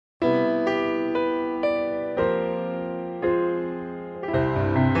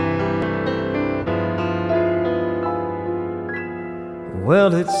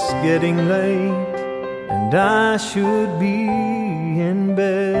Well, it's getting late and I should be in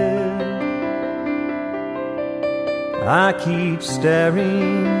bed. I keep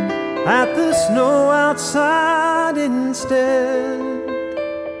staring at the snow outside instead.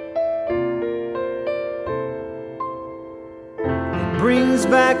 It brings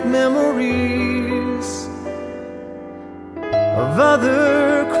back memories of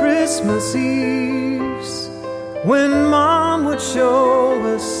other Christmas Eves, when Mom would show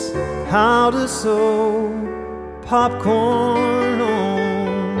us how to sew popcorn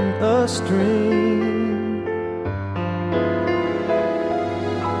on a string.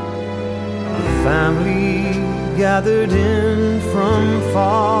 The family gathered in from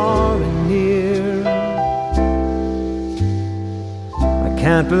far and near. I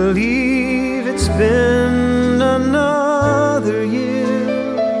can't believe it's been another year.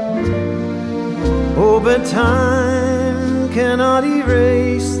 Oh, but time cannot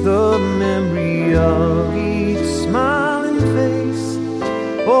erase the memory of each smiling face,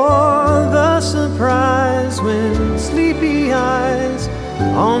 or the surprise when sleepy eyes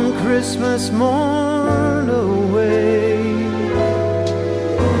on Christmas morn away.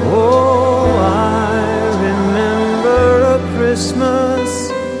 Oh, I remember a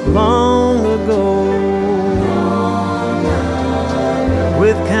Christmas long ago,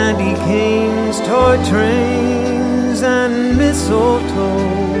 with candy canes, toy trains, and mistletoe.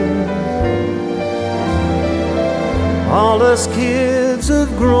 All us kids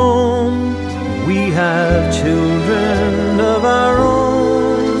have grown, we have children of our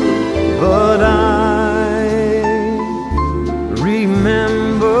own, but I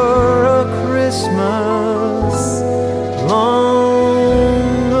remember a Christmas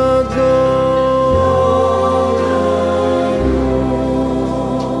long ago.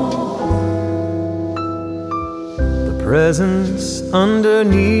 Presents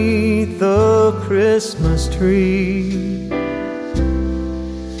underneath the Christmas tree,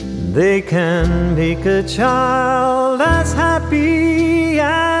 they can make a child as happy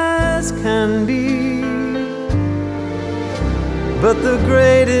as can be. But the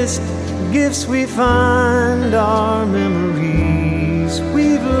greatest gifts we find are memories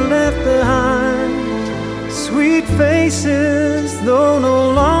we've left behind. Sweet faces, though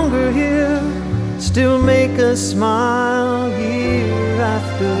no longer here, still make us smile year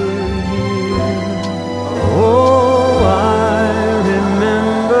after year. Oh, I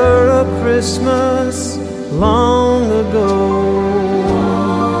remember a Christmas long ago,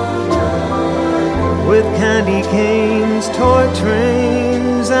 with candy canes, toy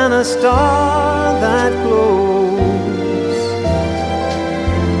trains, and a star that glows.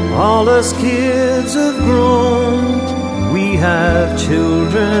 All us kids have grown, we have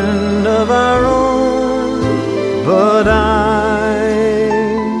children of our own, but I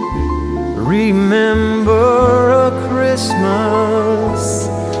remember a Christmas